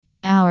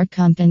Our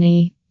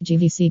company,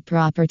 GVC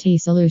Property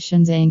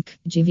Solutions Inc.,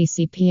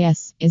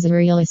 GVCPS, is a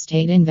real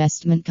estate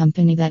investment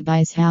company that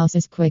buys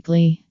houses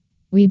quickly.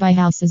 We buy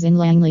houses in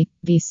Langley,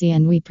 BC,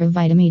 and we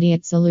provide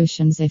immediate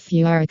solutions if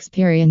you are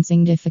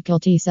experiencing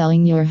difficulty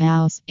selling your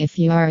house, if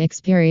you are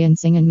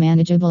experiencing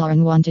unmanageable or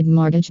unwanted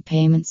mortgage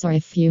payments, or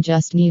if you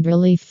just need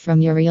relief from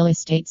your real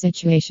estate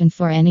situation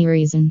for any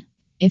reason.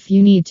 If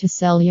you need to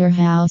sell your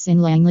house in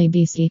Langley,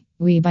 BC,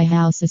 we buy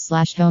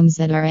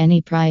houses/homes at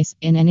any price,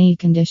 in any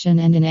condition,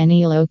 and in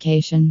any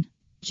location.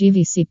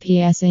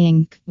 GVCPS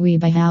Inc. We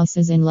buy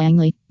houses in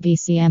Langley,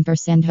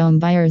 BC & home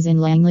buyers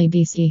in Langley,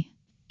 BC.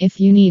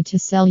 If you need to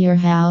sell your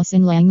house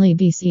in Langley,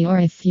 BC, or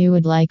if you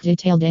would like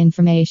detailed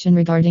information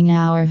regarding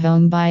our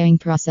home buying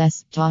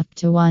process, talk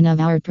to one of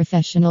our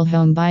professional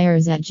home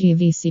buyers at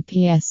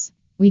GVCPS.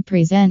 We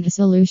present a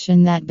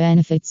solution that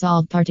benefits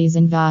all parties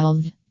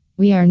involved.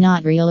 We are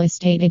not real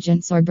estate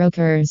agents or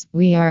brokers.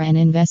 We are an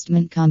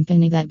investment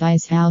company that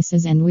buys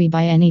houses, and we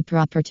buy any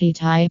property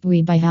type.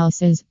 We buy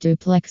houses,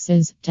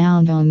 duplexes,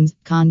 townhomes,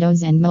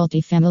 condos, and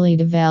multifamily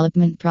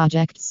development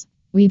projects.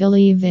 We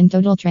believe in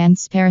total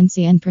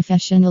transparency and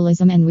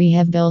professionalism, and we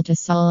have built a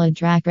solid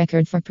track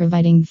record for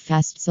providing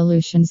fast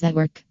solutions that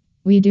work.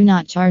 We do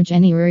not charge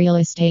any real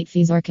estate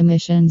fees or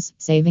commissions,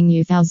 saving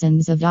you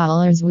thousands of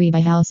dollars. We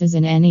buy houses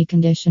in any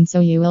condition, so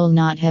you will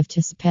not have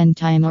to spend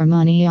time or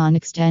money on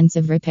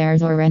extensive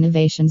repairs or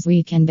renovations.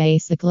 We can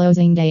base the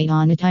closing date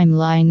on a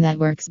timeline that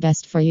works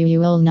best for you. You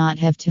will not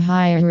have to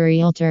hire a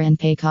realtor and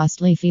pay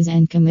costly fees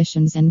and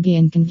commissions and be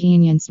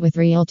inconvenienced with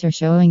realtor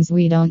showings.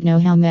 We don't know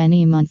how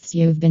many months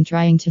you've been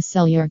trying to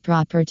sell your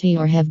property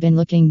or have been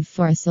looking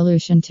for a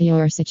solution to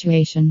your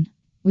situation.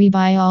 We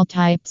buy all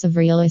types of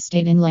real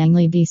estate in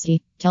Langley,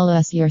 BC. Tell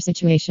us your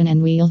situation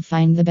and we'll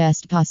find the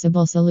best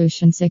possible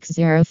solution.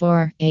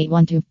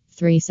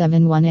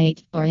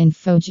 604-812-3718 or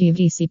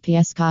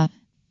info@gvcps.com.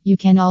 You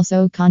can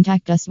also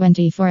contact us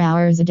 24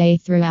 hours a day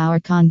through our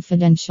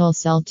confidential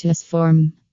Cell to Us form.